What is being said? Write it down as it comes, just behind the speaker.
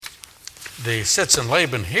the sits and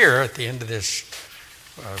Laban here at the end of this,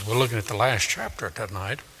 we're looking at the last chapter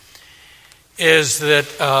tonight, is that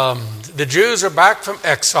the Jews are back from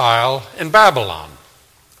exile in Babylon.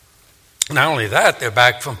 Not only that, they're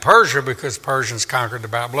back from Persia because Persians conquered the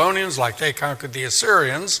Babylonians like they conquered the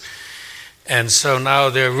Assyrians. And so now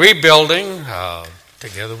they're rebuilding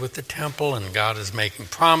together with the temple, and God is making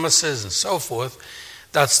promises and so forth.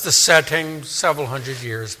 That's the setting several hundred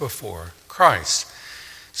years before Christ.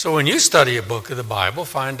 So when you study a book of the Bible,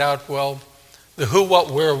 find out, well, the who, what,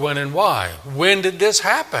 where, when, and why. When did this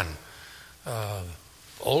happen?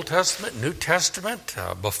 Old Testament, New Testament,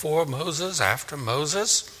 before Moses, after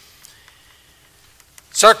Moses.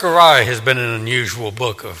 Zechariah has been an unusual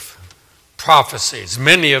book of prophecies,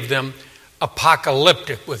 many of them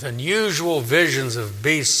apocalyptic, with unusual visions of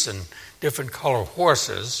beasts and different color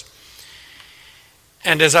horses.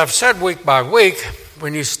 And as I've said week by week,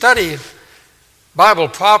 when you study Bible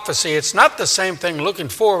prophecy, it's not the same thing looking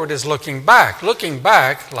forward as looking back. Looking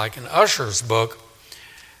back, like in Ussher's book,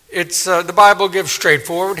 it's the Bible gives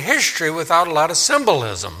straightforward history without a lot of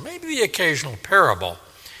symbolism, maybe the occasional parable.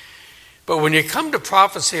 But when you come to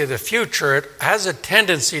prophecy of the future, it has a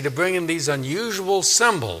tendency to bring in these unusual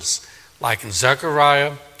symbols, like in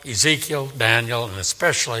Zechariah, Ezekiel, Daniel, and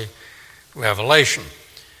especially Revelation.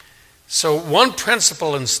 So one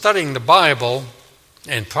principle in studying the Bible,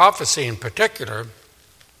 and prophecy in particular,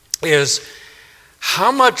 is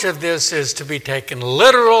how much of this is to be taken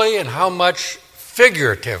literally and how much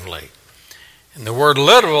figuratively. And the word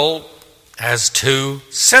literal has two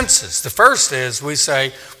senses. The first is we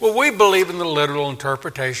say, well, we believe in the literal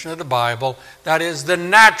interpretation of the Bible. That is the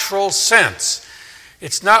natural sense.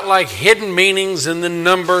 It's not like hidden meanings in the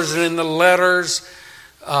numbers and in the letters.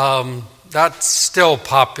 That's still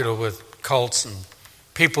popular with cults and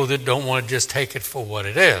people that don't want to just take it for what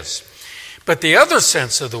it is. But the other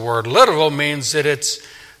sense of the word literal means that it's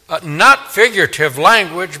not figurative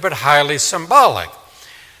language, but highly symbolic.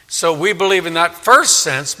 So we believe in that first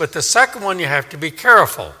sense, but the second one you have to be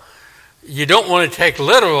careful. You don't want to take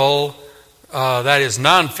literal, that is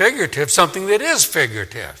non-figurative, something that is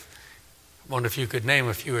figurative. I wonder if you could name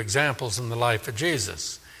a few examples in the life of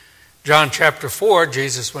Jesus. John chapter 4,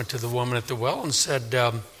 Jesus went to the woman at the well and said,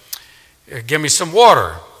 give me some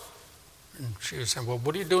water. And she was saying, well,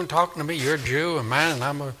 what are you doing talking to me? You're a Jew, a man, and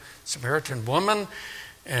I'm a Samaritan woman.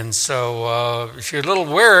 And so she was a little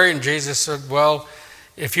wary, and Jesus said, well,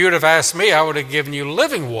 if you would have asked me, I would have given you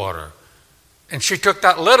living water. And she took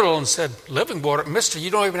that literal and said, living water? Mister,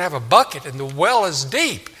 you don't even have a bucket, and the well is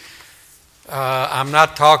deep. I'm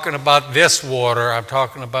not talking about this water. I'm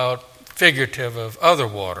talking about figurative of other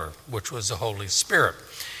water, which was the Holy Spirit.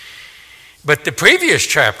 But the previous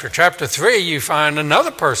chapter, chapter 3, you find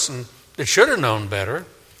another person that should have known better,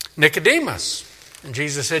 Nicodemus. And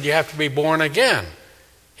Jesus said, you have to be born again.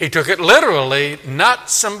 He took it literally, not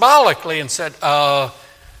symbolically, and said,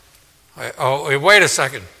 wait a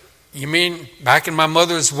second. You mean back in my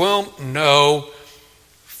mother's womb? No,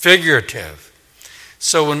 figurative.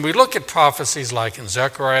 So when we look at prophecies like in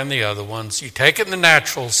Zechariah and the other ones, you take it in the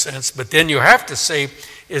natural sense, but then you have to see,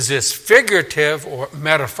 is this figurative or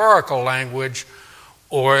metaphorical language,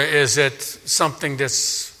 or is it something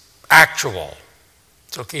that's actual?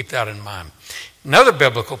 So keep that in mind. Another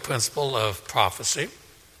biblical principle of prophecy,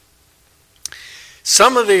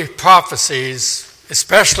 some of the prophecies,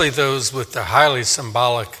 especially those with the highly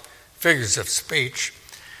symbolic figures of speech,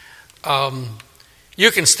 you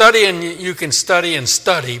can study and you can study and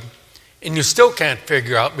study, and you still can't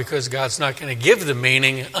figure out because God's not going to give the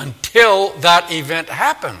meaning until that event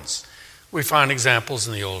happens. We find examples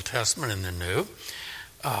in the Old Testament and the New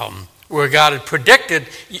where God had predicted.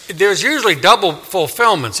 There's usually double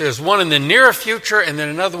fulfillments. There's one in the near future and then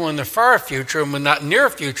another one in the far future. And when that near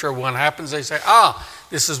future one happens, they say,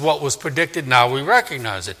 this is what was predicted. Now we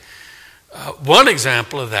recognize it. One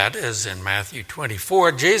example of that is in Matthew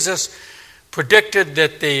 24. Jesus predicted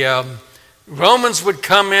that the Romans would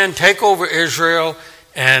come in, take over Israel,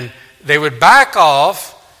 and they would back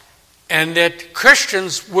off, and that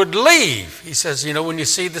Christians would leave. He says, when you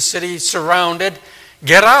see the city surrounded,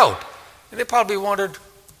 get out. And they probably wondered,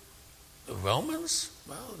 the Romans?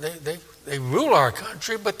 Well, they rule our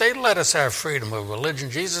country, but they let us have freedom of religion.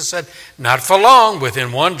 Jesus said, not for long,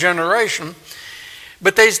 within one generation.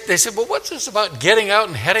 But they said, well, what's this about getting out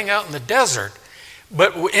and heading out in the desert?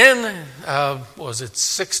 But in,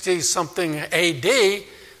 60-something AD, the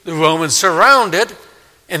Romans surrounded,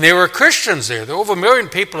 and there were Christians there. There were over 1 million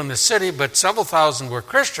people in the city, but several thousand were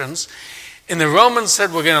Christians. And the Romans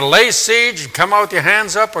said, we're going to lay siege and come out with your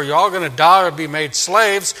hands up, or you're all going to die or be made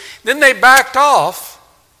slaves. Then they backed off,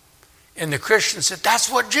 And the Christians said,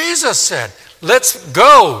 that's what Jesus said. Let's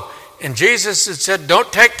go. And Jesus had said,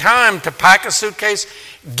 don't take time to pack a suitcase.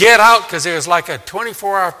 Get out, because there was like a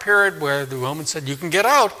 24-hour period where the Romans said, you can get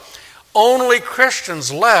out. Only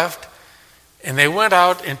Christians left, and they went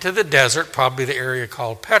out into the desert, probably the area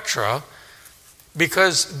called Petra,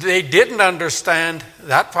 because they didn't understand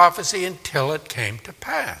that prophecy until it came to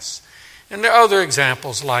pass. And there are other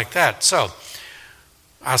examples like that. So,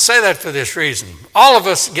 I'll say that for this reason. All of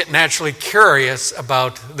us get naturally curious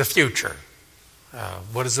about the future.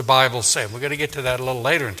 What does the Bible say? We're going to get to that a little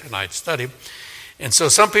later in tonight's study. And so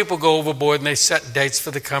some people go overboard and they set dates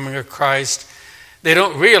for the coming of Christ. They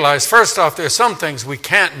don't realize, first off, there are some things we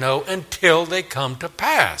can't know until they come to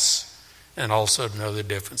pass. And also know the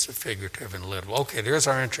difference of figurative and literal. Okay, there's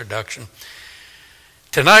our introduction.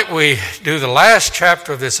 Tonight we do the last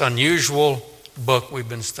chapter of this unusual book we've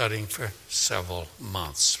been studying for several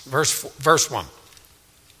months. Verse 1.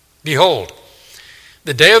 Behold,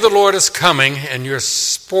 the day of the Lord is coming, and your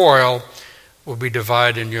spoil will be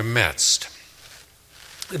divided in your midst.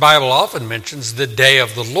 The Bible often mentions the day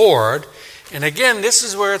of the Lord, and again, this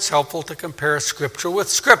is where it's helpful to compare Scripture with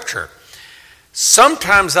Scripture.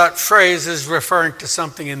 Sometimes that phrase is referring to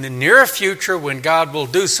something in the near future when God will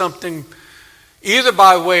do something either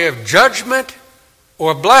by way of judgment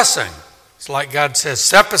or blessing. It's like God says,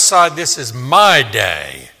 step aside, this is my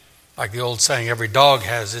day. Like the old saying, every dog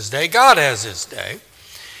has his day, God has his day.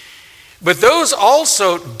 But those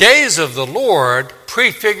also days of the Lord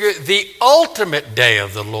prefigure the ultimate day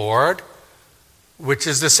of the Lord, which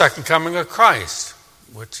is the second coming of Christ,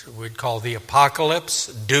 which we'd call the apocalypse,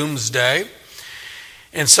 doomsday.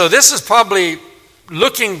 And so this is probably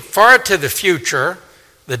looking far to the future.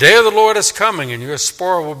 The day of the Lord is coming, and your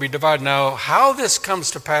spoil will be divided. Now, how this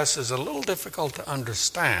comes to pass is a little difficult to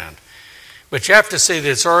understand. But you have to see that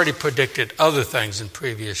it's already predicted other things in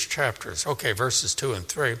previous chapters. Okay, verses 2 and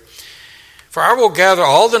 3. For I will gather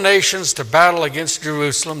all the nations to battle against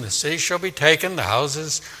Jerusalem. The city shall be taken, the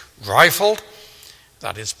houses rifled,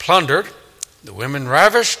 that is plundered, the women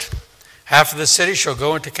ravished. Half of the city shall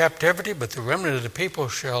go into captivity, but the remnant of the people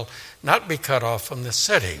shall not be cut off from the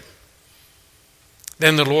city.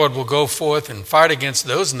 Then the Lord will go forth and fight against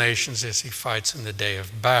those nations as he fights in the day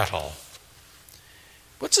of battle.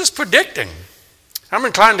 What's this predicting? I'm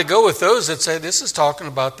inclined to go with those that say this is talking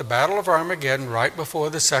about the battle of Armageddon right before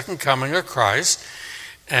the second coming of Christ.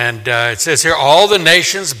 And it says here, all the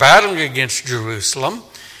nations battling against Jerusalem.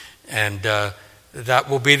 And that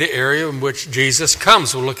will be the area in which Jesus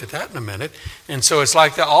comes. We'll look at that in a minute. And so it's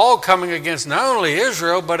like they're all coming against not only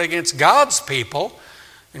Israel, but against God's people,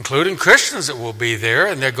 including Christians that will be there,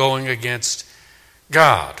 and they're going against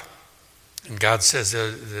God. And God says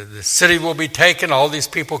the city will be taken, all these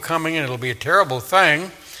people coming in, it'll be a terrible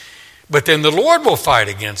thing. But then the Lord will fight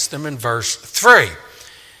against them in verse 3.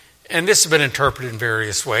 And this has been interpreted in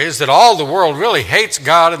various ways, that all the world really hates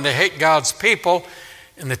God and they hate God's people.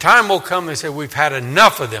 And the time will come, they say, we've had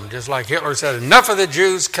enough of them. Just like Hitler said, enough of the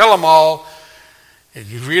Jews, kill them all.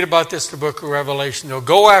 If you read about this in the book of Revelation, they'll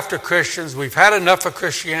go after Christians. We've had enough of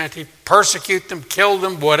Christianity, persecute them, kill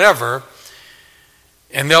them, whatever.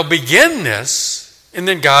 And they'll begin this, and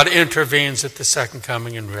then God intervenes at the second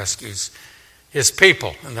coming and rescues his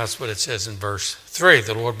people. And that's what it says in verse 3.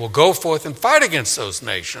 The Lord will go forth and fight against those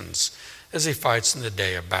nations as he fights in the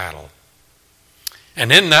day of battle.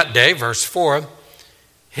 And in that day, verse 4,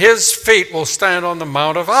 his feet will stand on the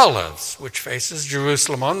Mount of Olives, which faces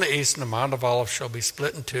Jerusalem on the east, and the Mount of Olives shall be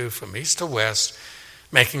split in two from east to west,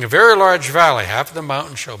 making a very large valley. Half of the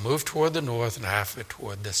mountain shall move toward the north, and half of it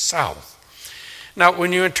toward the south. Now,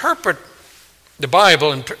 when you interpret the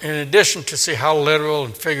Bible, in addition to see how literal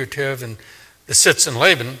and figurative and the sits and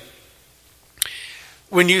Laban,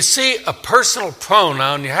 when you see a personal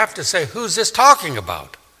pronoun, you have to say, who's this talking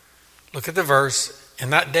about? Look at the verse. In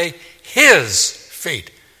that day, his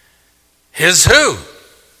feet. His who?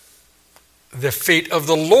 The feet of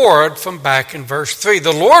the Lord from back in verse 3.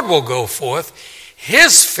 The Lord will go forth.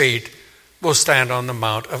 His feet will stand on the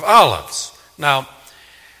Mount of Olives. Now,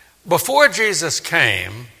 before Jesus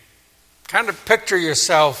came, kind of picture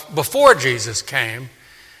yourself before Jesus came,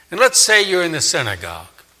 and let's say you're in the synagogue.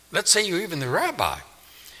 Let's say you're even the rabbi.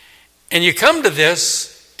 And you come to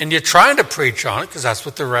this, and you're trying to preach on it, because that's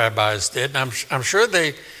what the rabbis did. And I'm sure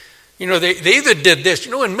they either did this.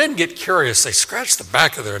 When men get curious, they scratch the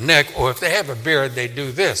back of their neck, or if they have a beard, they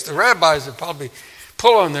do this. The rabbis would probably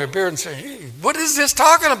pull on their beard and say, hey, what is this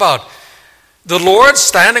talking about? The Lord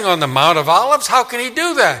standing on the Mount of Olives? How can he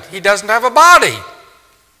do that? He doesn't have a body.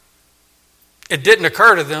 It didn't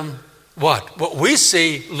occur to them what we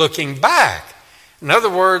see looking back. In other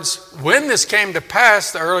words, when this came to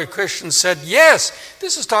pass, the early Christians said, yes,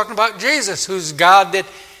 this is talking about Jesus, who's God that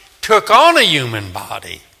took on a human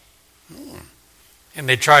body. And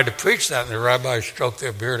they tried to preach that, and the rabbis stroked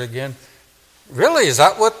their beard again. Really, is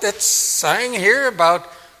that what it's saying here about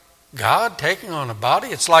God taking on a body?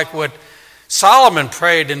 It's like what Solomon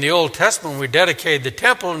prayed in the Old Testament when we dedicated the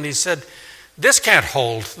temple, and he said, this can't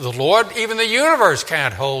hold the Lord. Even the universe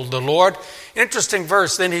can't hold the Lord. Interesting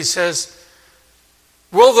verse. Then he says,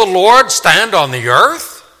 will the Lord stand on the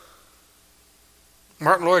earth?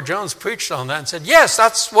 Martin Lloyd-Jones preached on that and said, yes,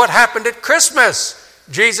 that's what happened at Christmas.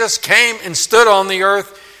 Jesus came and stood on the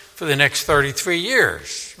earth for the next 33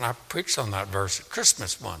 years. And I preached on that verse at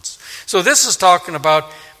Christmas once. So this is talking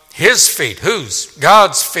about his feet. Whose?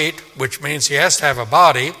 God's feet, which means he has to have a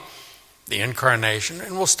body, the incarnation,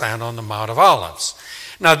 and will stand on the Mount of Olives.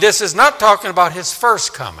 Now this is not talking about his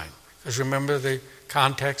first coming, because remember the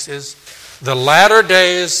context is the latter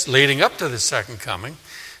days leading up to the second coming.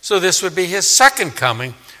 So this would be his second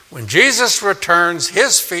coming. When Jesus returns,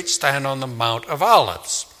 his feet stand on the Mount of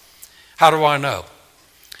Olives. How do I know?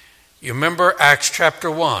 You remember Acts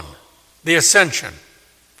chapter 1, the ascension.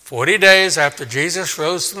 40 days after Jesus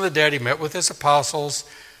rose from the dead, he met with his apostles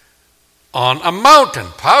on a mountain,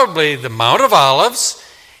 probably the Mount of Olives,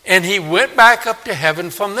 and he went back up to heaven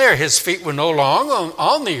from there. His feet were no longer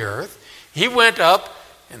on the earth. He went up,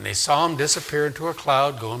 and they saw him disappear into a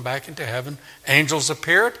cloud, going back into heaven. Angels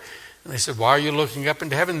appeared, and they said, why are you looking up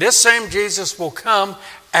into heaven? This same Jesus will come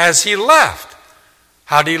as he left.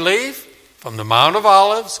 How did he leave? From the Mount of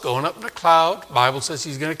Olives, going up in a cloud. The Bible says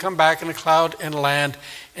he's going to come back in a cloud and land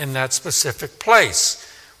in that specific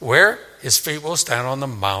place, where his feet will stand on the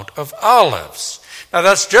Mount of Olives. Now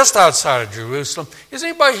that's just outside of Jerusalem. Has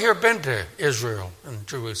anybody here been to Israel and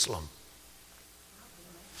Jerusalem?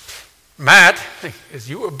 Matt,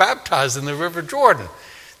 you were baptized in the River Jordan.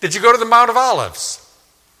 Did you go to the Mount of Olives?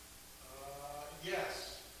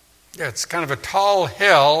 Yes. Yeah, it's kind of a tall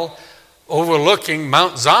hill overlooking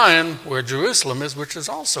Mount Zion, where Jerusalem is, which is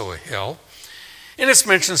also a hill. And it's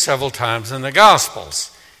mentioned several times in the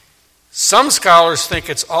Gospels. Some scholars think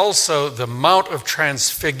it's also the Mount of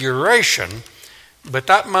Transfiguration, but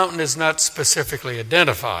that mountain is not specifically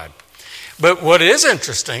identified. But what is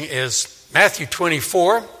interesting is Matthew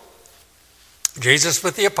 24, Jesus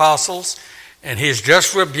with the apostles, and he's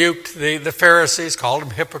just rebuked the Pharisees, called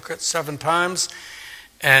them hypocrites 7 times.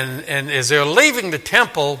 And as they're leaving the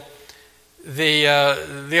temple,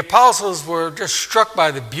 the apostles were just struck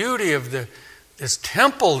by the beauty of this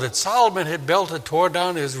temple that Solomon had built and tore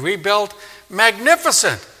down, is rebuilt.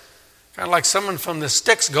 Magnificent. Kind of like someone from the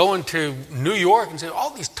sticks going to New York and say, all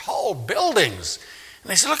these tall buildings. And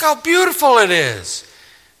they said, look how beautiful it is.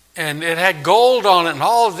 And it had gold on it and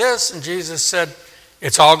all of this. And Jesus said,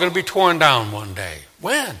 it's all going to be torn down one day.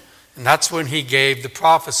 When? And that's when he gave the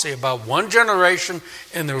prophecy about one generation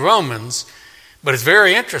in the Romans. But it's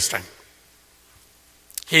very interesting.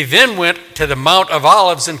 He then went to the Mount of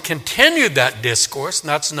Olives and continued that discourse, and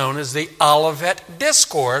that's known as the Olivet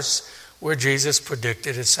Discourse, where Jesus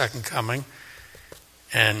predicted his second coming.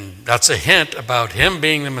 And that's a hint about him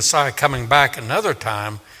being the Messiah coming back another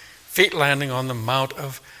time, feet landing on the Mount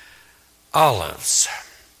of Olives.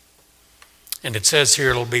 And it says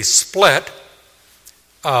here it'll be split.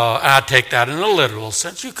 I take that in a literal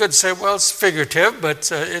sense. You could say, well, it's figurative, but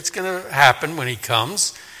it's going to happen when he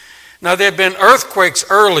comes. Now, there have been earthquakes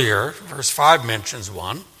earlier. Verse 5 mentions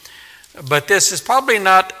one. But this is probably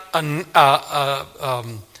not a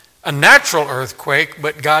natural earthquake,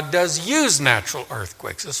 but God does use natural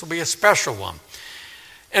earthquakes. This will be a special one.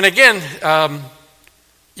 And again,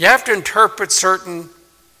 you have to interpret certain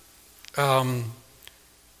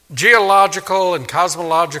geological and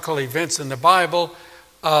cosmological events in the Bible.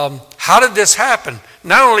 How did this happen?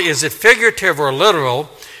 Not only is it figurative or literal,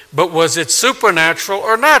 but was it supernatural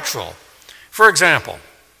or natural? For example,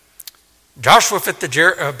 Joshua at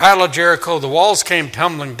the Battle of Jericho, the walls came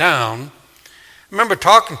tumbling down. I remember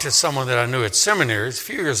talking to someone that I knew at seminary, a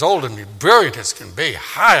few years older than me, brilliant as can be,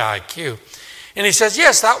 high IQ. And he says,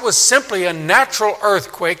 yes, that was simply a natural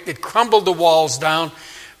earthquake that crumbled the walls down.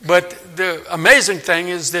 But the amazing thing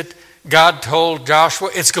is that God told Joshua,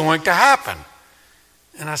 it's going to happen.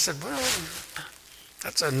 And I said, well,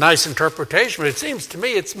 that's a nice interpretation, but it seems to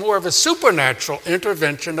me it's more of a supernatural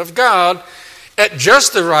intervention of God at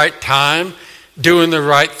just the right time, doing the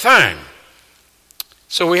right thing.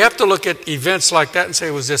 So we have to look at events like that and say,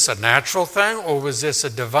 was this a natural thing or was this a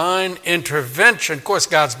divine intervention? Of course,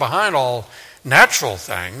 God's behind all natural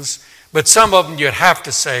things, but some of them you'd have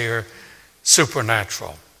to say are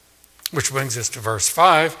supernatural. Which brings us to verse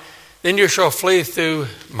 5. Then you shall flee through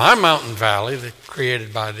my mountain valley,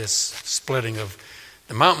 created by this splitting of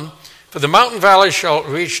the mountain. For the mountain valley shall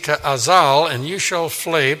reach to Azal, and you shall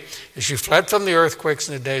flee as you fled from the earthquakes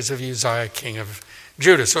in the days of Uzziah, king of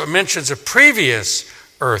Judah. So it mentions a previous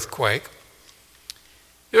earthquake.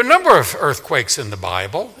 There are a number of earthquakes in the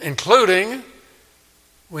Bible, including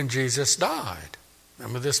when Jesus died.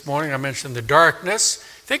 Remember this morning I mentioned the darkness.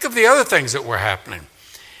 Think of the other things that were happening.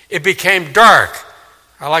 It became dark.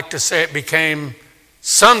 I like to say it became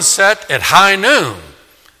sunset at high noon.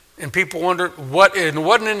 And people wondered what, it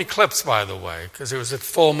wasn't an eclipse, by the way, because it was a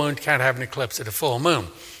full moon. Can't have an eclipse at a full moon.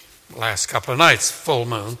 Last couple of nights, full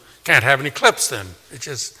moon. Can't have an eclipse then. It's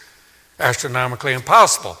just astronomically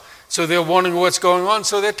impossible. So they're wondering what's going on,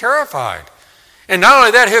 so they're terrified. And not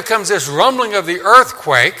only that, here comes this rumbling of the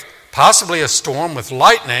earthquake, possibly a storm with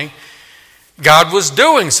lightning. God was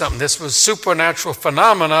doing something. This was supernatural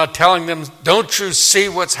phenomena telling them, don't you see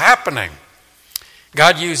what's happening?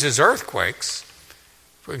 God uses earthquakes.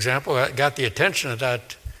 For example, it got the attention of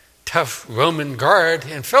that tough Roman guard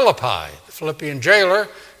in Philippi, the Philippian jailer.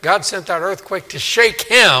 God sent that earthquake to shake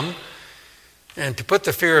him and to put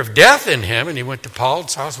the fear of death in him. And he went to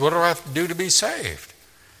Paul's house. What do I have to do to be saved?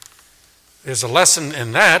 There's a lesson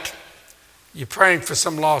in that. You're praying for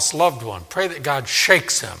some lost loved one. Pray that God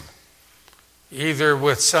shakes him, either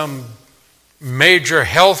with some major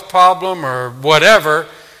health problem or whatever,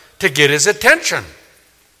 to get his attention.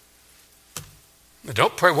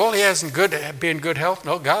 Don't pray, well, he hasn't be in good health.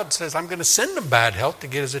 No, God says, I'm going to send him bad health to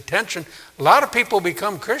get his attention. A lot of people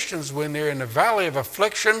become Christians when they're in the valley of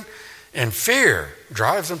affliction, and fear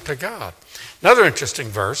drives them to God. Another interesting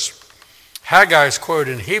verse, Haggai is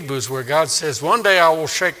quoted in Hebrews, where God says, one day I will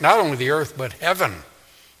shake not only the earth, but heaven.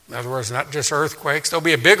 In other words, not just earthquakes. There'll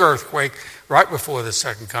be a big earthquake right before the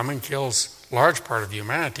second coming, kills a large part of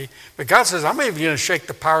humanity. But God says, I'm even going to shake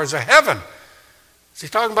the powers of heaven. Is he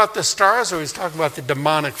talking about the stars, or he's talking about the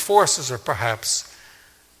demonic forces, or perhaps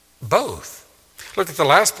both? Look at the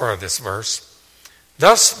last part of this verse.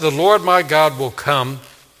 Thus the Lord my God will come,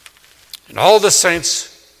 and all the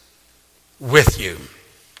saints with you.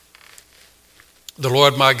 The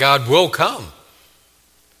Lord my God will come.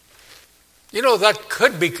 You know, that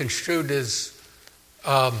could be construed as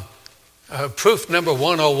proof number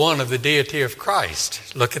 101 of the deity of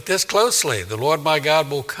Christ. Look at this closely. The Lord my God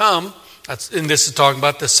will come. And this is talking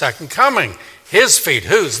about the second coming. His feet.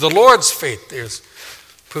 Whose? The Lord's feet. There's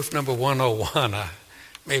proof number 101.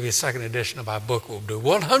 Maybe a second edition of my book will do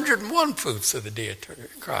 101 proofs of the deity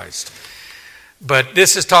of Christ. But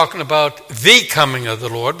this is talking about the coming of the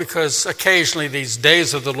Lord, because occasionally these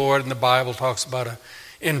days of the Lord in the Bible talks about an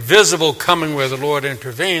invisible coming where the Lord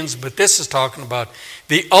intervenes, but this is talking about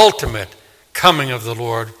the ultimate coming of the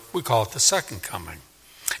Lord. We call it the second coming.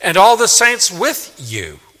 And all the saints with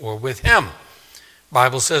you, or with him. The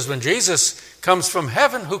Bible says when Jesus comes from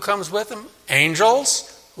heaven, who comes with him?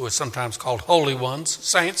 Angels, who are sometimes called holy ones,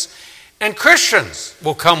 saints, and Christians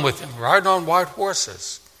will come with him, riding on white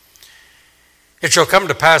horses. It shall come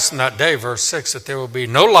to pass in that day, verse 6, that there will be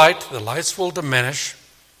no light, the lights will diminish.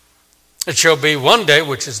 It shall be one day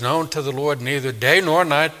which is known to the Lord, neither day nor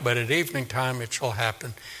night, but at evening time it shall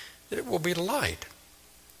happen that it will be light.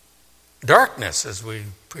 Darkness, as we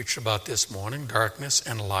preached about this morning, darkness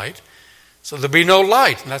and light. So there'll be no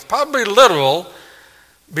light. And that's probably literal,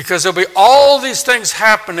 because there'll be all these things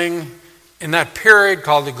happening in that period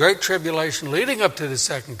called the Great Tribulation leading up to the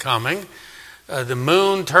second coming. The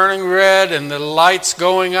moon turning red and the lights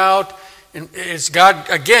going out. And it's God,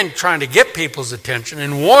 again, trying to get people's attention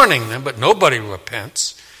and warning them, but nobody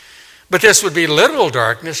repents. But this would be literal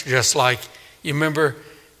darkness, just like, you remember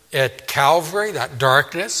at Calvary, that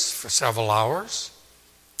darkness for several hours.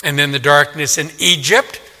 And then the darkness in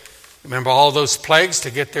Egypt. Remember all those plagues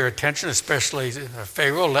to get their attention, especially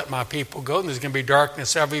Pharaoh, let my people go. And there's going to be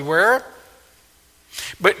darkness everywhere.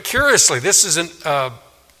 But curiously, this is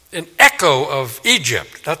an echo of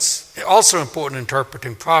Egypt. That's also important in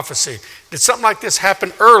interpreting prophecy. Did something like this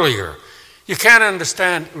happen earlier? You can't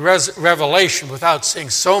understand Revelation without seeing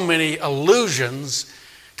so many allusions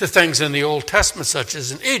to things in the Old Testament, such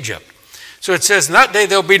as in Egypt. So it says, in that day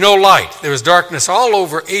there'll be no light. There was darkness all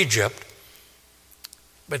over Egypt.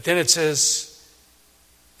 But then it says,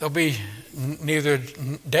 there'll be neither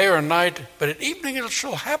day or night, but at evening it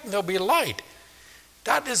shall happen, there'll be light.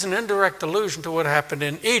 That is an indirect allusion to what happened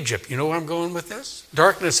in Egypt. You know where I'm going with this?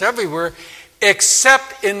 Darkness everywhere,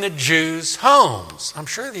 except in the Jews' homes. I'm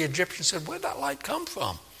sure the Egyptians said, where'd that light come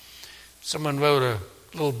from? Someone wrote a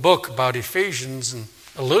little book about Ephesians and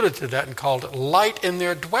alluded to that and called it light in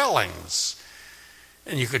their dwellings.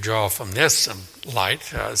 And you could draw from this some light,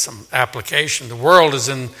 some application. The world is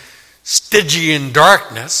in Stygian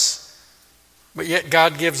darkness. But yet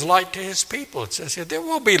God gives light to his people. It says here, there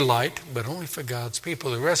will be light, but only for God's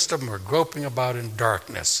people. The rest of them are groping about in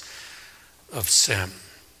darkness of sin.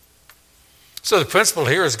 So the principle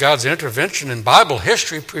here is God's intervention in Bible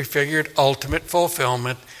history prefigured ultimate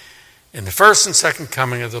fulfillment in the first and second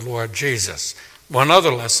coming of the Lord Jesus. One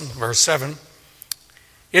other lesson, verse 7.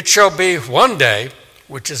 It shall be one day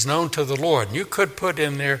which is known to the Lord. And you could put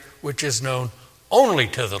in there, which is known only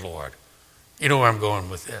to the Lord. You know where I'm going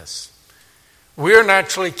with this. We're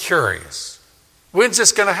naturally curious. When's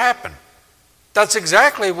this going to happen? That's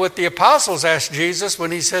exactly what the apostles asked Jesus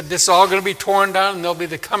when he said, this is all going to be torn down and there'll be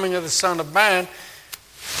the coming of the Son of Man.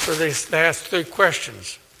 So they asked 3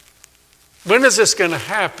 questions. When is this going to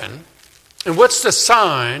happen? And what's the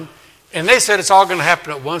sign? And they said it's all going to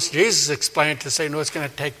happen at once. Jesus explained to say, no, it's going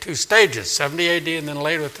to take 2 stages, 70 AD and then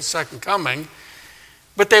later at the second coming.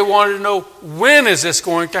 But they wanted to know, when is this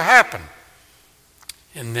going to happen?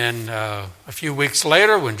 And then a few weeks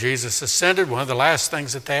later, when Jesus ascended, one of the last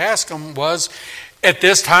things that they asked him was, at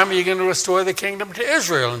this time are you going to restore the kingdom to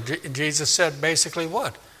Israel? And Jesus said basically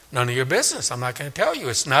what? None of your business. I'm not going to tell you.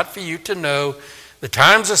 It's not for you to know the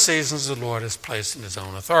times or seasons the Lord has placed in his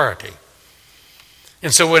own authority.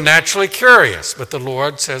 And so we're naturally curious, but the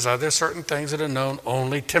Lord says, are there certain things that are known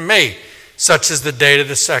only to me, such as the date of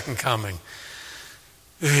the second coming?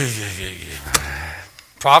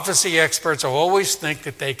 Prophecy experts always think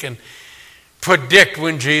that they can predict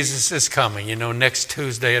when Jesus is coming, next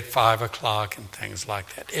Tuesday at 5 o'clock and things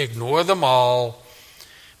like that. Ignore them all.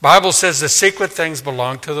 Bible says the secret things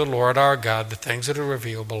belong to the Lord our God. The things that are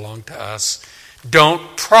revealed belong to us.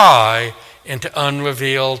 Don't pry into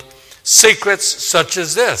unrevealed secrets such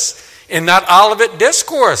as this. In that Olivet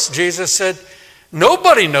Discourse, Jesus said,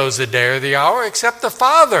 nobody knows the day or the hour except the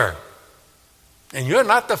Father. And you're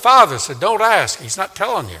not the Father, so don't ask. He's not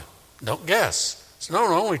telling you. Don't guess. It's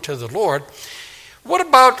known only to the Lord. What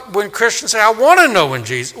about when Christians say, I want to know when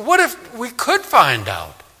Jesus... What if we could find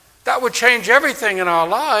out? That would change everything in our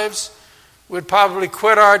lives. We'd probably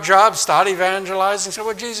quit our jobs, start evangelizing, say,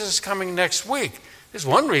 well, Jesus is coming next week. There's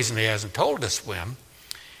one reason he hasn't told us when.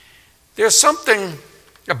 There's something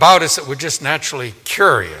about us that we're just naturally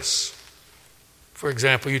curious. For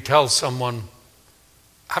example, you tell someone,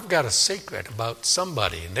 I've got a secret about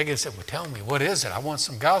somebody. And they're going to say, well, tell me, what is it? I want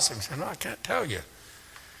some gossip. You say, no, I can't tell you.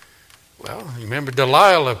 Well, you remember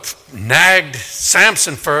Delilah nagged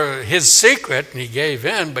Samson for his secret, and he gave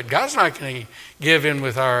in. But God's not going to give in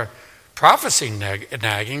with our prophecy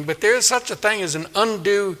nagging. But there is such a thing as an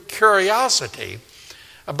undue curiosity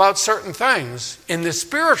about certain things in the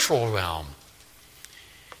spiritual realm.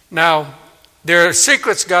 Now, there are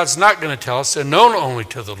secrets God's not going to tell us. They're known only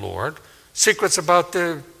to the Lord. Secrets about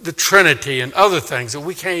the Trinity and other things that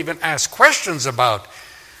we can't even ask questions about,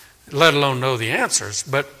 let alone know the answers.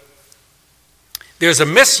 But there's a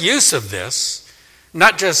misuse of this,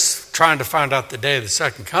 not just trying to find out the day of the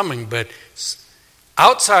second coming, but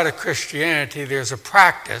outside of Christianity, there's a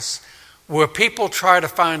practice where people try to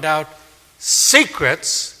find out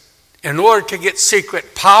secrets in order to get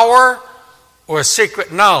secret power or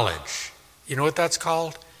secret knowledge. You know what that's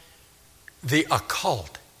called? The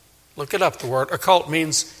occult. Look it up. The word occult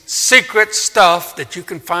means secret stuff that you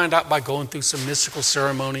can find out by going through some mystical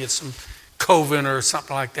ceremony at some coven or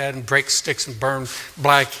something like that and break sticks and burn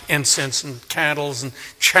black incense and candles and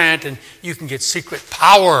chant, and you can get secret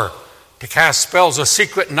power to cast spells or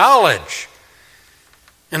secret knowledge.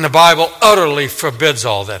 And the Bible utterly forbids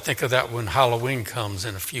all that. Think of that when Halloween comes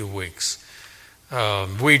in a few weeks.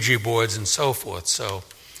 Ouija boards and so forth.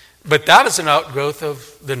 But that is an outgrowth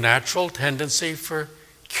of the natural tendency for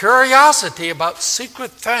curiosity about secret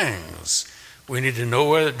things. We need to know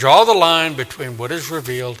where to draw the line between what is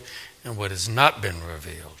revealed and what has not been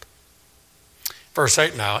revealed. Verse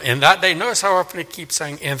 8 now, in that day, notice how often it keeps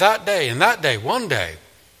saying, in that day, one day,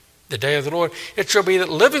 the day of the Lord, it shall be that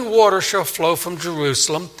living water shall flow from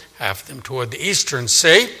Jerusalem, half of them toward the eastern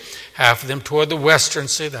sea, half of them toward the western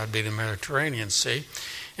sea, that would be the Mediterranean Sea.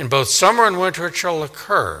 In both summer and winter it shall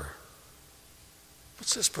occur.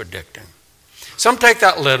 What's this predicting? Some take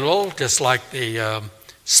that literal, just like the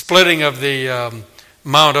splitting of the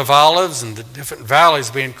Mount of Olives and the different valleys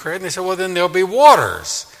being created. And they say, well, then there'll be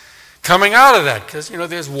waters coming out of that, because,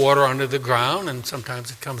 there's water under the ground, and sometimes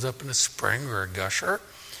it comes up in a spring or a gusher.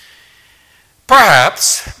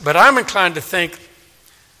 Perhaps, but I'm inclined to think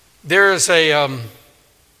there is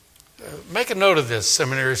make a note of this,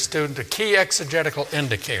 seminary student, a key exegetical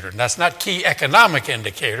indicator. And that's not key economic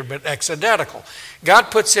indicator, but exegetical. God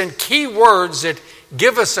puts in key words that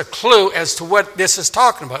give us a clue as to what this is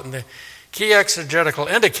talking about. And the key exegetical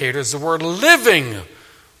indicator is the word living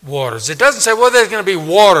waters. It doesn't say, well, there's going to be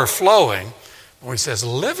water flowing. When he says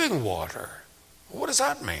living water, what does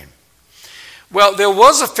that mean? Well, there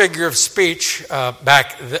was a figure of speech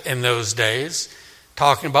back in those days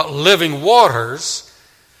talking about living waters,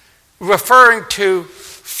 referring to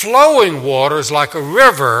flowing waters like a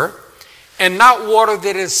river and not water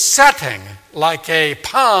that is setting like a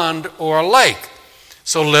pond or a lake.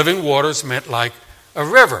 So living waters meant like a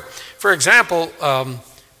river. For example,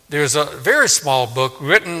 there's a very small book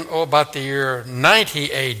written about the year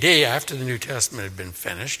 90 AD, after the New Testament had been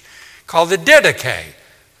finished, called the Didache,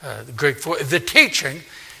 the Greek for the teaching,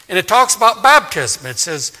 and it talks about baptism. It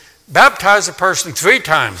says, baptize a person 3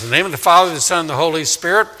 times in the name of the Father, the Son, and the Holy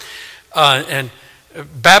Spirit, and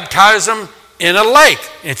baptize them in a lake.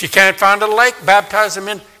 And if you can't find a lake, baptize them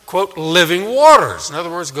in, quote, living waters. In other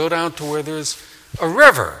words, go down to where there's a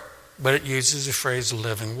river, but it uses the phrase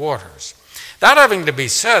living waters. That having to be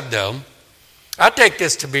said, though, I take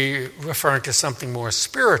this to be referring to something more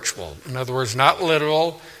spiritual. In other words, not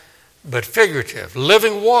literal, but figurative.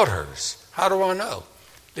 Living waters. How do I know?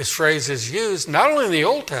 This phrase is used not only in the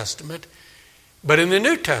Old Testament, but in the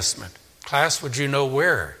New Testament. Class, would you know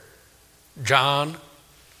where? John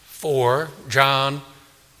 4, John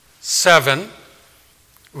 7,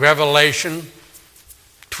 Revelation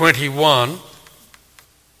 21,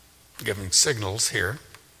 giving signals here.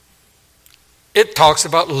 It talks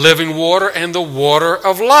about living water and the water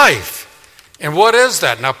of life. And what is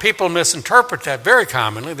that? Now, people misinterpret that very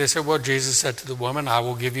commonly. They say, well, Jesus said to the woman, I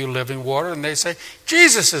will give you living water. And they say,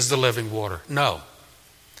 Jesus is the living water. No.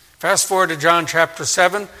 Fast forward to John chapter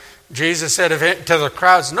 7. Jesus said to the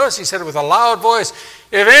crowds, notice he said it with a loud voice,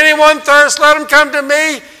 if anyone thirsts, let him come to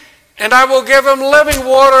me, and I will give him living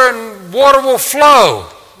water, and water will flow.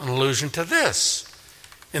 An allusion to this.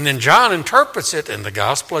 And then John interprets it in the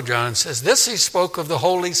Gospel of John and says, this he spoke of the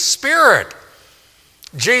Holy Spirit.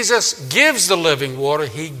 Jesus gives the living water.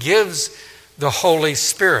 He gives the Holy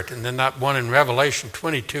Spirit. And then that one in Revelation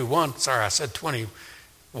 22:1. Sorry, I said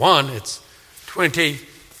 21. It's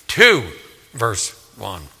 22, verse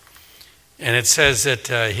 1. And it says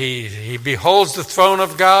that he beholds the throne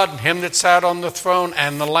of God, and him that sat on the throne,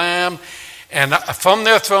 and the Lamb. And from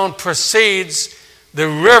their throne proceeds the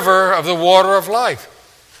river of the water of life.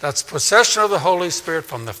 That's procession of the Holy Spirit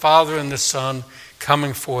from the Father and the Son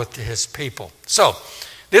coming forth to his people. So,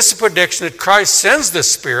 this is a prediction that Christ sends the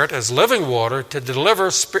Spirit as living water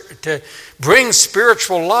to bring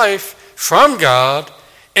spiritual life from God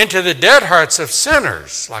into the dead hearts of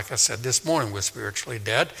sinners. Like I said, this morning we're spiritually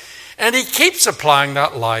dead. And he keeps applying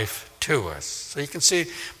that life to us. So you can see,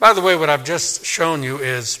 by the way, what I've just shown you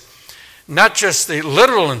is not just the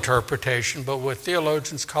literal interpretation, but what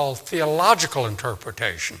theologians call theological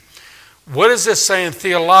interpretation. What is this saying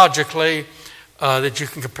theologically? That you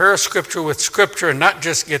can compare Scripture with Scripture and not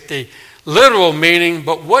just get the literal meaning,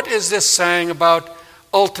 but what is this saying about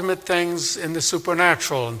ultimate things in the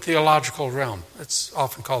supernatural and theological realm? It's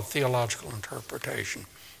often called theological interpretation.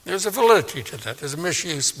 There's a validity to that. There's a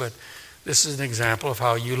misuse, but this is an example of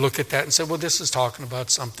how you look at that and say, well, this is talking about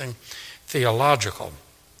something theological.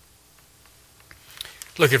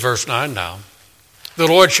 Look at verse 9 now. The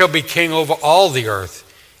Lord shall be king over all the earth.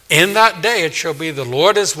 In that day it shall be the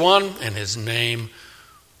Lord is one and his name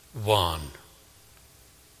one.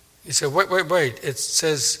 You say, wait. It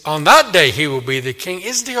says on that day he will be the king.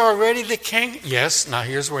 Isn't he already the king? Yes. Now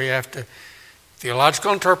here's where you have to,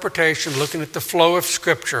 theological interpretation, looking at the flow of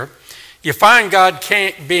Scripture. You find God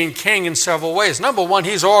being king in several ways. Number one,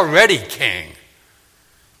 he's already king.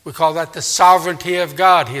 We call that the sovereignty of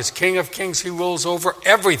God. He is King of kings. He rules over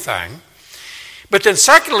everything. But then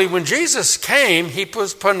secondly, when Jesus came, he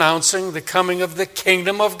was pronouncing the coming of the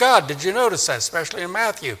kingdom of God. Did you notice that, especially in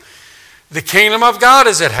Matthew? The kingdom of God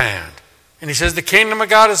is at hand. And he says the kingdom of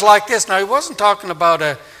God is like this. Now, he wasn't talking about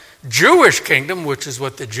a Jewish kingdom, which is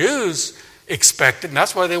what the Jews expected. And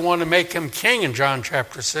that's why they wanted to make him king in John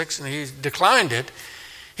chapter 6, and he declined it.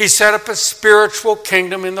 He set up a spiritual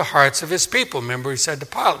kingdom in the hearts of his people. Remember, he said to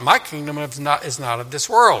Pilate, my kingdom is not of this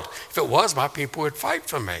world. If it was, my people would fight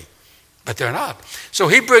for me. But they're not. So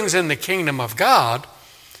he brings in the kingdom of God.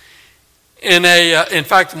 In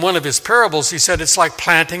fact, in one of his parables, he said it's like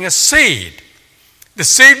planting a seed. The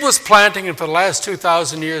seed was planting, and for the last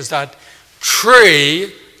 2,000 years, that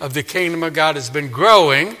tree of the kingdom of God has been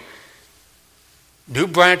growing. New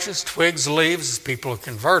branches, twigs, leaves, as people are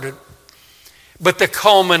converted. But the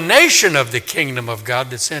culmination of the kingdom of God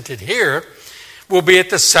that's entered here will be at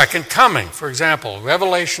the second coming. For example,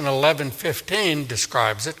 Revelation 11:15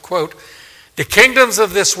 describes it, quote, the kingdoms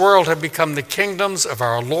of this world have become the kingdoms of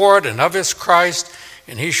our Lord and of his Christ,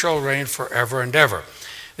 and he shall reign forever and ever.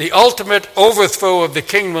 the ultimate overthrow of the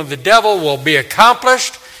kingdom of the devil will be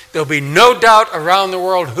accomplished. There'll be no doubt around the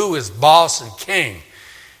world who is boss and king.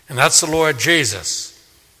 And that's the Lord Jesus.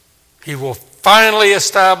 He will finally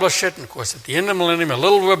establish it. And of course, at the end of the millennium, a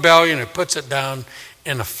little rebellion, it puts it down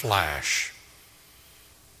in a flash.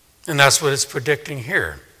 And that's what it's predicting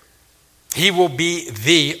here. He will be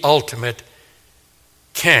the ultimate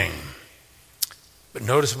king. But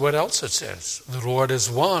notice what else it says. The Lord is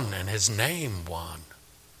one and his name one.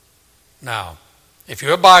 Now, if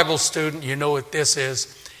you're a Bible student, you know what this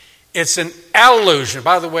is. It's an allusion.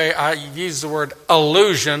 By the way, I use the word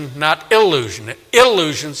allusion, not illusion.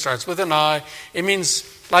 Illusion starts with an I. It means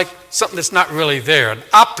like something that's not really there, an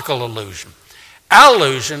optical illusion.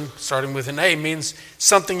 Allusion, starting with an A, means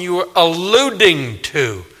something you are alluding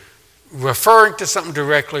to, referring to something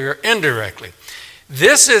directly or indirectly.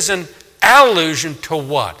 This is an allusion to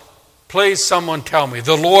what? Please, someone tell me.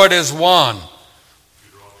 The Lord is one.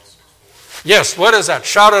 Yes, what is that?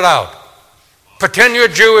 Shout it out. Pretend you're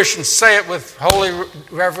Jewish and say it with holy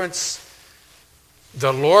reverence.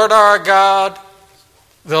 The Lord our God,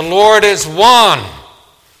 the Lord is one.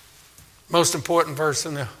 Most important verse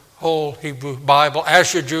in the whole Hebrew Bible.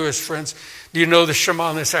 Ask your Jewish friends, do you know the Shema?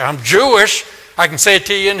 And they say, I'm Jewish. I can say it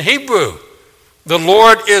to you in Hebrew. The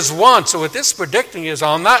Lord is one. So what this is predicting is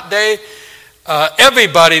on that day,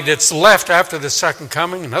 everybody that's left after the second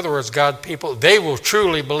coming, in other words, God's people, they will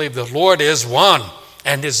truly believe the Lord is one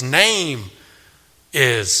and his name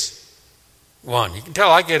is one. You can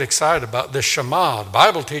tell I get excited about the Shema. The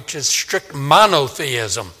Bible teaches strict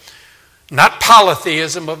monotheism, not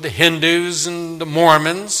polytheism of the Hindus and the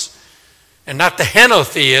Mormons, and not the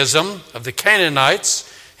henotheism of the Canaanites.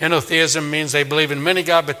 Henotheism means they believe in many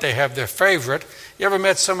gods, but they have their favorite. You ever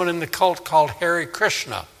met someone in the cult called Hare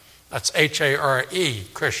Krishna? That's Hare,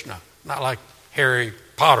 Krishna, not like Harry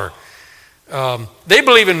Potter. They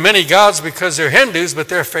believe in many gods because they're Hindus, but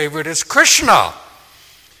their favorite is Krishna.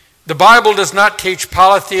 The Bible does not teach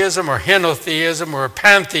polytheism or henotheism or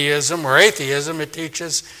pantheism or atheism. It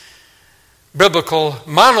teaches biblical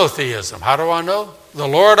monotheism. How do I know? The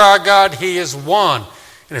Lord our God, he is one.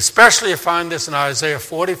 And especially you find this in Isaiah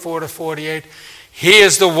 44 to 48. He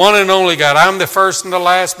is the one and only God. I'm the first and the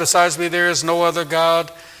last. Besides me, there is no other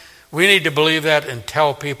God. We need to believe that and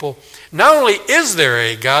tell people, not only is there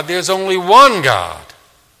a God, there's only one God.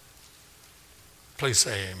 Please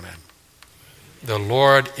say amen. The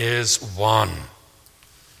Lord is one.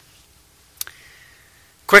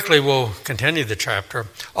 Quickly, we'll continue the chapter.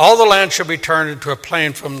 All the land shall be turned into a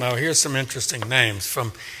plain from, now here's some interesting names,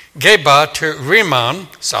 from Geba to Rimmon,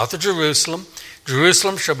 south of Jerusalem.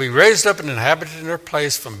 Jerusalem shall be raised up and inhabited in her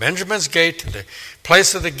place, from Benjamin's gate to the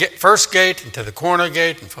place of the first gate and to the corner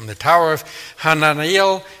gate, and from the tower of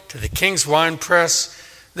Hananiel to the king's winepress.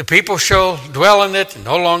 The people shall dwell in it, and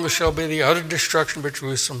no longer shall be the utter destruction, but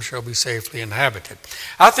Jerusalem shall be safely inhabited.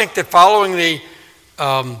 I think that following the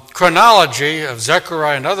chronology of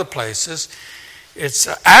Zechariah and other places, it's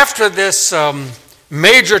after this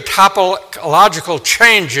major topological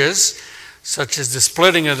changes, such as the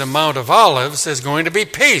splitting of the Mount of Olives, there's going to be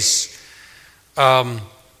peace. By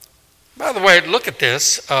the way, look at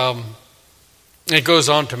this. It goes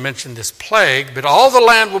on to mention this plague, but all the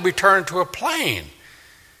land will be turned to a plain.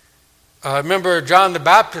 Remember, John the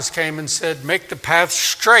Baptist came and said, make the path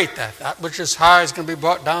straight. That which is high is going to be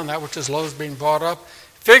brought down. That which is low is being brought up.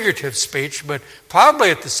 Figurative speech, but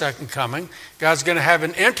probably at the second coming, God's going to have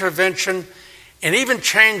an intervention and even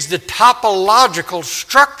change the topological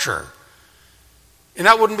structure. And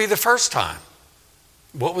that wouldn't be the first time.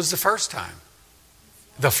 What was the first time?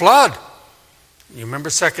 The flood. You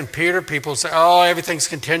remember 2 Peter? People say, oh, everything's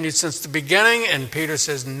continued since the beginning. And Peter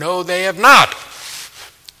says, no, they have not.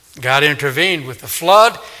 God intervened with the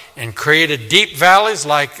flood and created deep valleys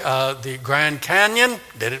like the Grand Canyon,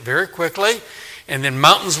 did it very quickly. And then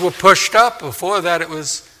mountains were pushed up. Before that, it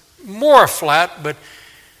was more flat. But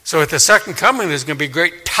so at the second coming, there's going to be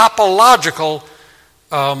great topological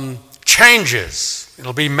changes.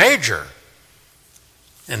 It'll be major.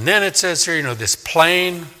 And then it says here, this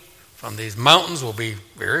plain from these mountains will be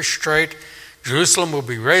very straight. Jerusalem will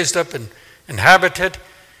be raised up and inhabited.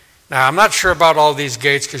 Now, I'm not sure about all these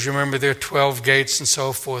gates because you remember there are 12 gates and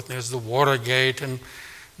so forth. And there's the water gate and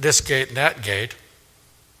this gate and that gate.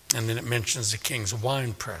 And then it mentions the king's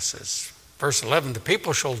wine presses. Verse 11, the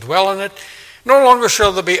people shall dwell in it. No longer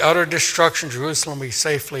shall there be utter destruction. Jerusalem will be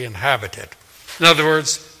safely inhabited. In other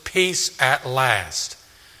words, peace at last.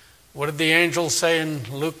 What did the angel say in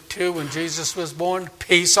Luke 2 when Jesus was born?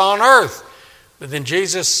 Peace on earth. But then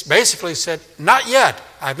Jesus basically said, not yet.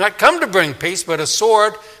 I've not come to bring peace, but a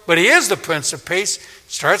sword. But he is the Prince of Peace.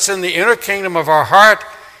 Starts in the inner kingdom of our heart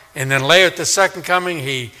And then later at the second coming,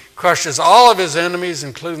 he crushes all of his enemies,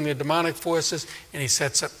 including the demonic forces, and he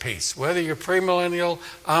sets up peace. Whether you're premillennial,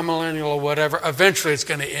 amillennial, or whatever, eventually it's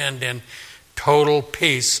going to end in total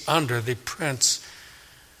peace under the Prince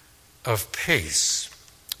of Peace.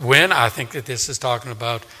 When? I think that this is talking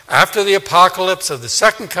about after the apocalypse of the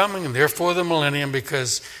second coming and therefore the millennium,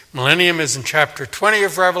 because millennium is in chapter 20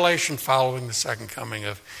 of Revelation following the second coming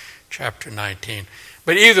of chapter 19.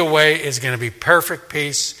 But either way, it's going to be perfect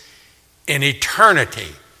peace in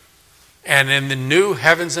eternity and in the new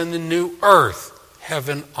heavens and the new earth,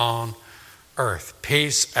 heaven on earth,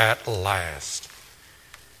 peace at last.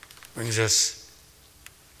 Brings us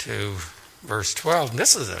to verse 12. And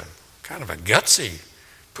this is a kind of a gutsy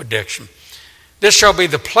prediction. This shall be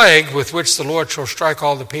the plague with which the Lord shall strike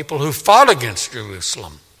all the people who fought against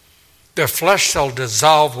Jerusalem. Their flesh shall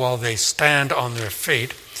dissolve while they stand on their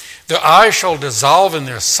feet. Their eyes shall dissolve in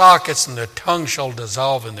their sockets, and their tongue shall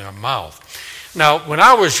dissolve in their mouth. Now, when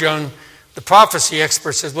I was young, the prophecy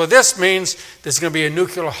expert says, well, this means there's going to be a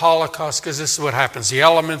nuclear holocaust because this is what happens. The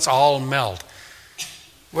elements all melt.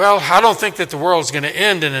 Well, I don't think that the world's going to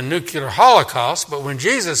end in a nuclear holocaust, but when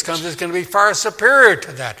Jesus comes, it's going to be far superior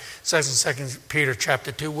to that. It says in 2 Peter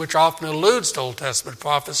chapter 2, which often alludes to Old Testament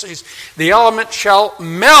prophecies, the element shall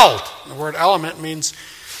melt. The word element means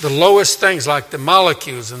the lowest things like the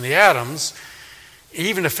molecules and the atoms,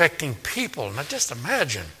 even affecting people. Now just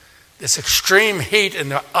imagine this extreme heat, and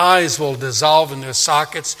their eyes will dissolve in their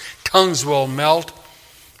sockets, tongues will melt,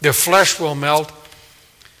 their flesh will melt.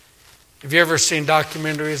 Have you ever seen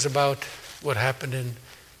documentaries about what happened in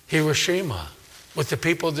Hiroshima with the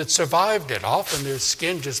people that survived it? Often their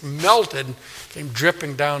skin just melted and came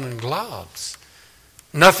dripping down in globs.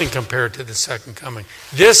 Nothing compared to the second coming.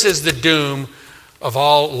 This is the doom of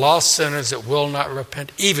all lost sinners that will not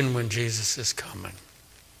repent, even when Jesus is coming.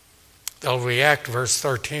 They'll react, verse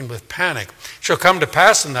 13, with panic. It shall come to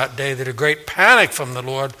pass in that day that a great panic from the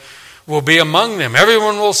Lord will be among them.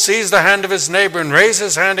 Everyone will seize the hand of his neighbor and raise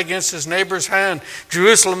his hand against his neighbor's hand.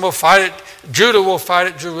 Jerusalem will fight it. Judah will fight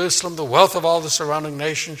at Jerusalem. The wealth of all the surrounding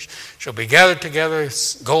nations shall be gathered together,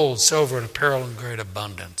 gold, silver, and apparel in great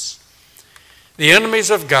abundance. The enemies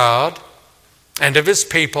of God and of his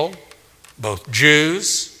people, both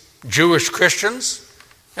Jews, Jewish Christians,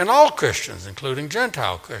 and all Christians, including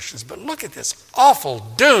Gentile Christians. But look at this awful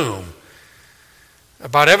doom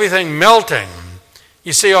about everything melting.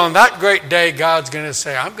 You see, on that great day, God's going to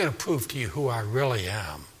say, I'm going to prove to you who I really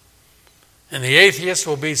am. And the atheists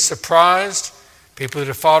will be surprised. People that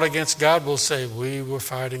have fought against God will say, we were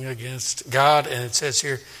fighting against God. And it says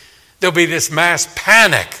here, there'll be this mass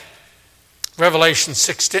panic. Revelation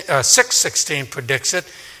 6:16 predicts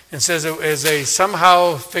it and says, as they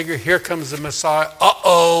somehow figure, here comes the Messiah.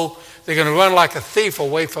 They're going to run like a thief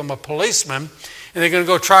away from a policeman. And they're going to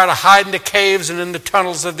go try to hide in the caves and in the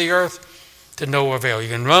tunnels of the earth. To no avail. You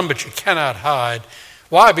can run, but you cannot hide.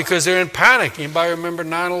 Why? Because they're in panic. Anybody remember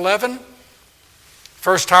 9/11?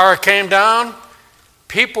 First tower came down.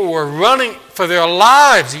 People were running for their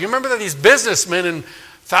lives. You remember that these businessmen in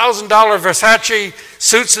 $1,000 Versace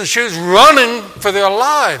suits and shoes running for their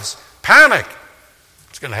lives. Panic.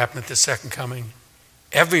 It's going to happen at the second coming.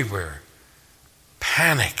 Everywhere.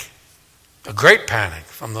 Panic. A great panic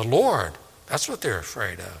from the Lord. That's what they're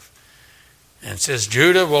afraid of. And it says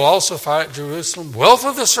Judah will also fight at Jerusalem. Wealth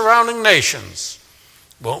of the surrounding nations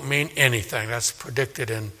won't mean anything. That's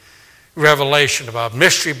predicted in Revelation about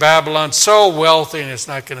Mystery Babylon, so wealthy and it's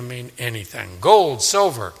not going to mean anything. Gold,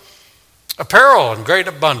 silver, apparel in great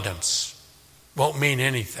abundance won't mean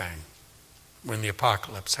anything when the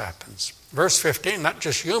apocalypse happens. Verse 15, not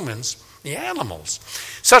just humans, the animals.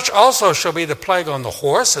 Such also shall be the plague on the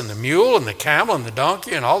horse and the mule and the camel and the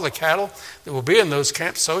donkey and all the cattle that will be in those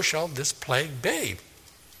camps, so shall this plague be.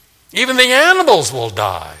 Even the animals will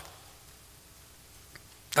die.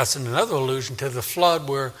 That's another allusion to the flood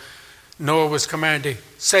where Noah was commanded to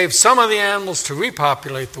save some of the animals to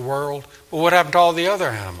repopulate the world. But what happened to all the other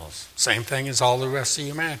animals? Same thing as all the rest of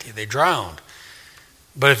humanity. They drowned.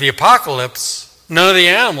 But at the apocalypse, none of the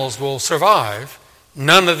animals will survive.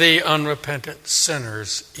 None of the unrepentant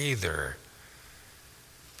sinners either.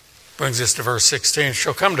 Brings us to verse 16. It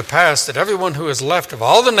shall come to pass that everyone who is left of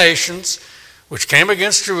all the nations which came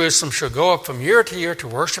against Jerusalem shall go up from year to year to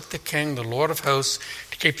worship the King, the Lord of hosts,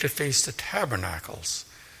 to keep the Feast of Tabernacles,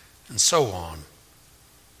 and so on.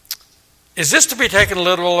 Is this to be taken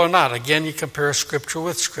literal or not? Again, you compare Scripture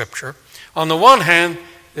with Scripture. On the one hand,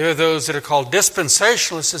 there are those that are called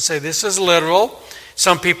dispensationalists that say this is literal.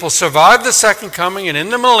 Some people survive the second coming, and in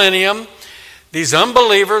the millennium, these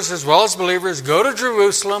unbelievers as well as believers go to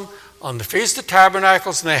Jerusalem on the Feast of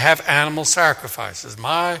Tabernacles and they have animal sacrifices.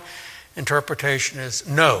 My interpretation is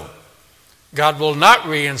no. God will not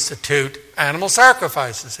reinstitute animal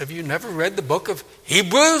sacrifices. Have you never read the book of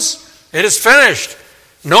Hebrews? It is finished.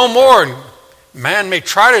 No more. Man may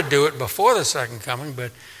try to do it before the second coming,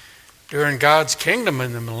 but during God's kingdom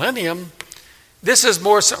in the millennium, this is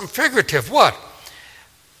more something figurative. What?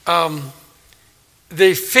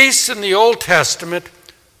 The feasts in the Old Testament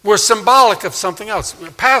were symbolic of something else.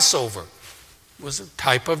 Passover was a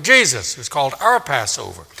type of Jesus. It was called our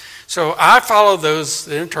Passover. So I follow those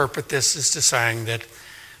that interpret this as to saying that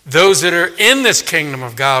those that are in this kingdom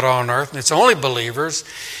of God on earth, and it's only believers,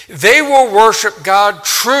 they will worship God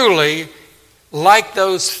truly like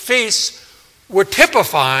those feasts were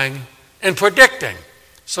typifying and predicting.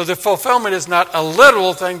 So the fulfillment is not a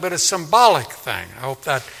literal thing, but a symbolic thing. I hope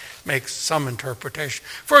that makes some interpretation.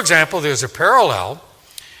 For example, there's a parallel.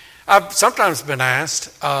 I've sometimes been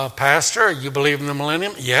asked, Pastor, you believe in the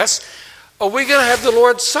millennium? Yes. Are we going to have the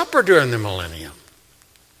Lord's Supper during the millennium?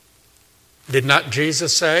 Did not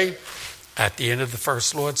Jesus say at the end of the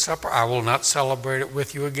first Lord's Supper, I will not celebrate it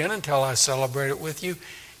with you again until I celebrate it with you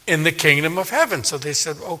in the kingdom of heaven? So they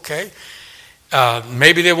said, okay,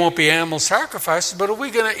 maybe there won't be animal sacrifices, but are we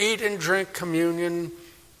going to eat and drink communion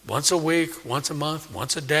once a week, once a month,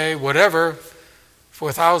 once a day, whatever, for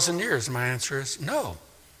 1,000 years? My answer is no.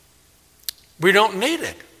 We don't need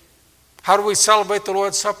it. How do we celebrate the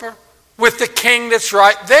Lord's Supper? With the King that's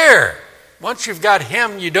right there. Once you've got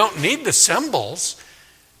him, you don't need the symbols.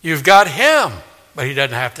 You've got him. But he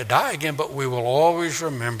doesn't have to die again, but we will always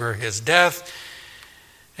remember his death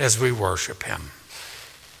as we worship him.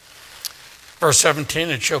 Verse 17,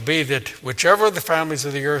 it shall be that whichever of the families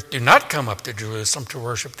of the earth do not come up to Jerusalem to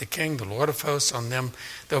worship the King, the Lord of hosts, on them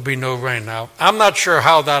there'll be no rain. Now, I'm not sure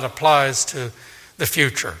how that applies to the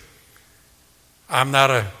future. I'm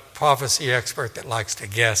not a prophecy expert that likes to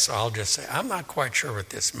guess, so I'll just say I'm not quite sure what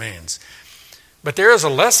this means. But there is a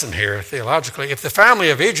lesson here theologically. If the family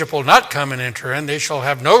of Egypt will not come and enter in, they shall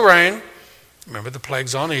have no rain. Remember the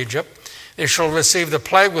plagues on Egypt. They shall receive the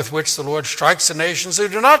plague with which the Lord strikes the nations who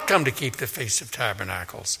do not come to keep the Feast of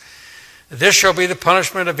Tabernacles. This shall be the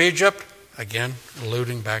punishment of Egypt, again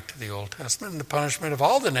alluding back to the Old Testament, and the punishment of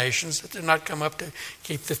all the nations that do not come up to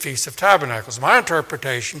keep the Feast of Tabernacles. My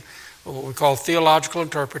interpretation, what we call theological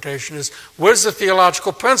interpretation, is what is the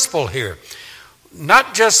theological principle here?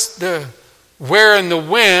 Not just the where and the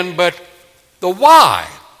when, but the why.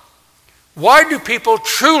 Why do people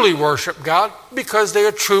truly worship God? Because they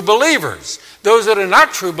are true believers. Those that are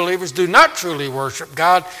not true believers do not truly worship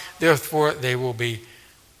God, therefore they will be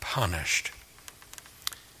punished.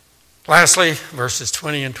 Lastly, verses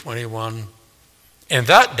 20 and 21. In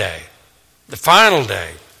that day, the final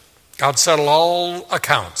day, God settled all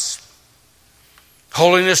accounts.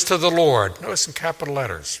 Holiness to the Lord. Notice in capital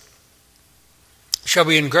letters. Shall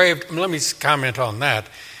be engraved. Let me comment on that.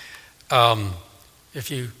 If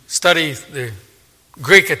you study the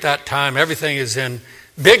Greek at that time, everything is in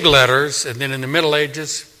big letters, and then in the Middle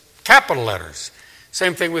Ages, capital letters.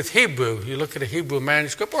 Same thing with Hebrew. You look at a Hebrew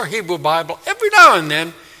manuscript or a Hebrew Bible, every now and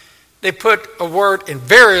then they put a word in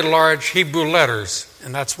very large Hebrew letters,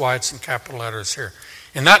 and that's why it's in capital letters here.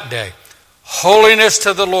 In that day, holiness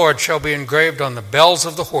to the Lord shall be engraved on the bells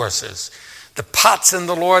of the horses. The pots in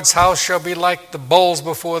the Lord's house shall be like the bowls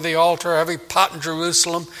before the altar. Every pot in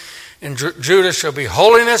Jerusalem and Judah shall be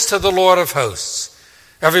holiness to the Lord of hosts.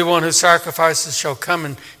 Everyone who sacrifices shall come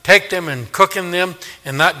and take them and cook in them.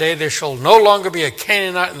 In that day there shall no longer be a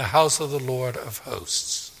Canaanite in the house of the Lord of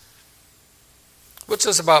hosts. What's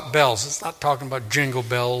this about bells? It's not talking about jingle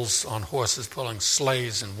bells on horses pulling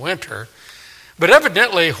sleighs in winter. But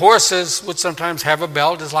evidently horses would sometimes have a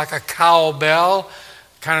bell, just like a cow bell,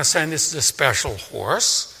 kind of saying this is a special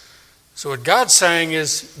horse. So what God's saying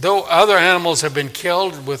is, though other animals have been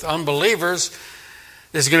killed with unbelievers,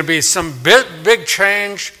 there's going to be some big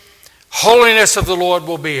change. Holiness of the Lord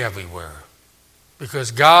will be everywhere.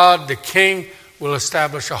 Because God, the King, will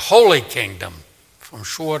establish a holy kingdom from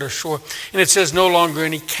shore to shore. And it says no longer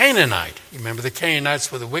any Canaanite. You remember the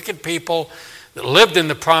Canaanites were the wicked people that lived in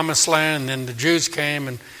the promised land, and then the Jews came,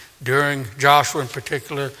 and during Joshua in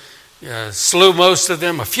particular, slew most of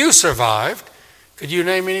them. A few survived. Could you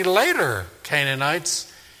name any later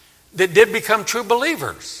Canaanites that did become true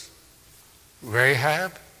believers?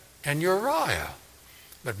 Rahab and Uriah.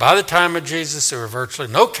 But by the time of Jesus, there were virtually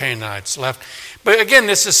no Canaanites left. But again,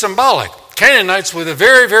 this is symbolic. Canaanites were the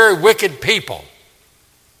very, very wicked people.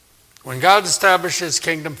 When God established his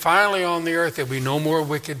kingdom finally on the earth, there will be no more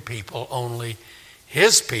wicked people, only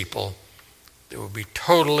his people that will be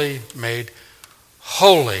totally made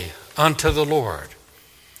holy unto the Lord.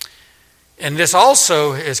 And this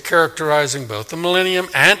also is characterizing both the millennium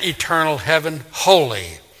and eternal heaven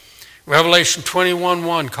holy. Revelation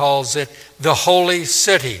 21:1 calls it the holy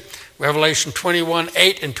city. Revelation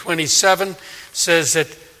 21:8 and 27 says that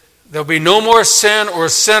there'll be no more sin or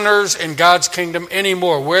sinners in God's kingdom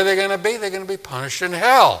anymore. Where are they going to be? They're going to be punished in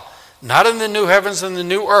hell. Not in the new heavens and the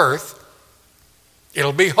new earth.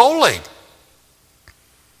 It'll be holy.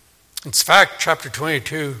 In fact, chapter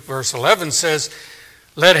 22, verse 11 says,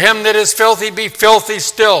 let him that is filthy be filthy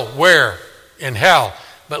still. Where? In hell.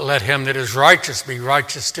 But let him that is righteous be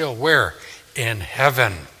righteous still. Where? In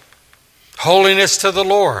heaven. Holiness to the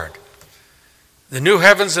Lord. The new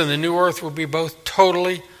heavens and the new earth will be both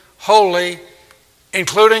totally holy,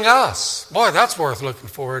 including us. Boy, that's worth looking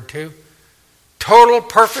forward to. Total,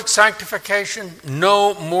 perfect sanctification.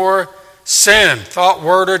 No more sin. Thought,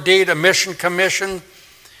 word, or deed, omission, commission.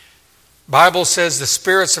 Bible says the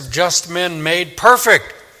spirits of just men made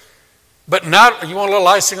perfect. But not, you want a little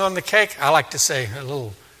icing on the cake? I like to say a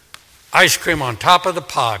little ice cream on top of the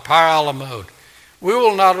pie a la mode. We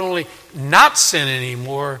will not only not sin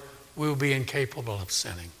anymore, we will be incapable of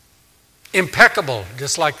sinning. Impeccable,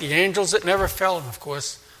 just like the angels that never fell, and of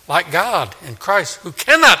course, like God in Christ, who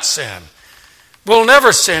cannot sin. Will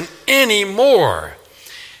never sin anymore.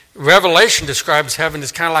 Revelation describes heaven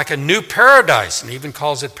as kind of like a new paradise, and even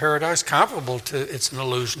calls it paradise comparable to, it's an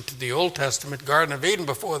allusion to the Old Testament Garden of Eden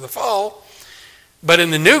before the fall. But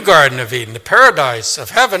in the new Garden of Eden, the paradise of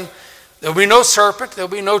heaven, there'll be no serpent, there'll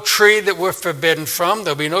be no tree that we're forbidden from,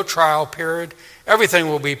 there'll be no trial period. Everything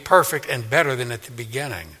will be perfect and better than at the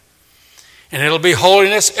beginning. And it'll be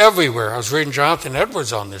holiness everywhere. I was reading Jonathan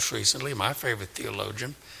Edwards on this recently, my favorite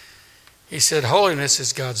theologian. He said, holiness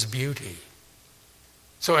is God's beauty.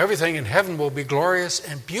 So everything in heaven will be glorious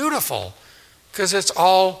and beautiful because it's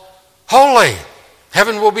all holy.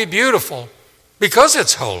 Heaven will be beautiful because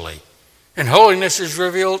it's holy. And holiness is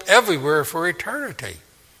revealed everywhere for eternity.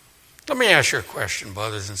 Let me ask you a question,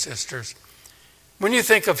 brothers and sisters. When you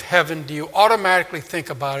think of heaven, do you automatically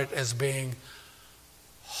think about it as being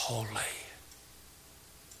holy?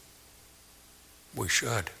 We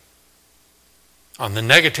should. On the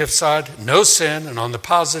negative side, no sin, and on the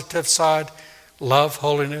positive side, love,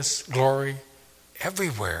 holiness, glory,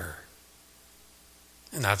 everywhere.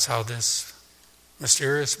 And that's how this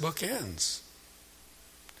mysterious book ends.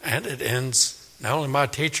 And it ends not only my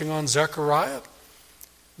teaching on Zechariah,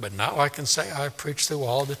 but now I can say I preached through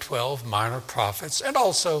all the 12 minor prophets and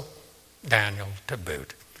also Daniel to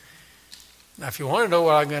boot. Now, if you want to know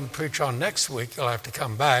what I'm going to preach on next week, you'll have to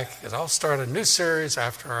come back because I'll start a new series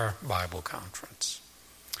after our Bible conference.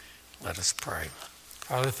 Let us pray.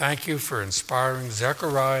 Father, thank you for inspiring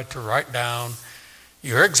Zechariah to write down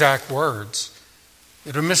your exact words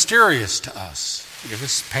that are mysterious to us. Give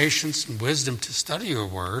us patience and wisdom to study your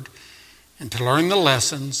word and to learn the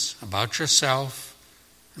lessons about yourself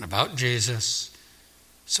and about Jesus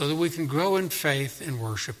so that we can grow in faith and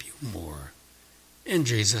worship you more. In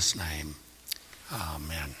Jesus' name,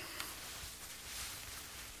 amen.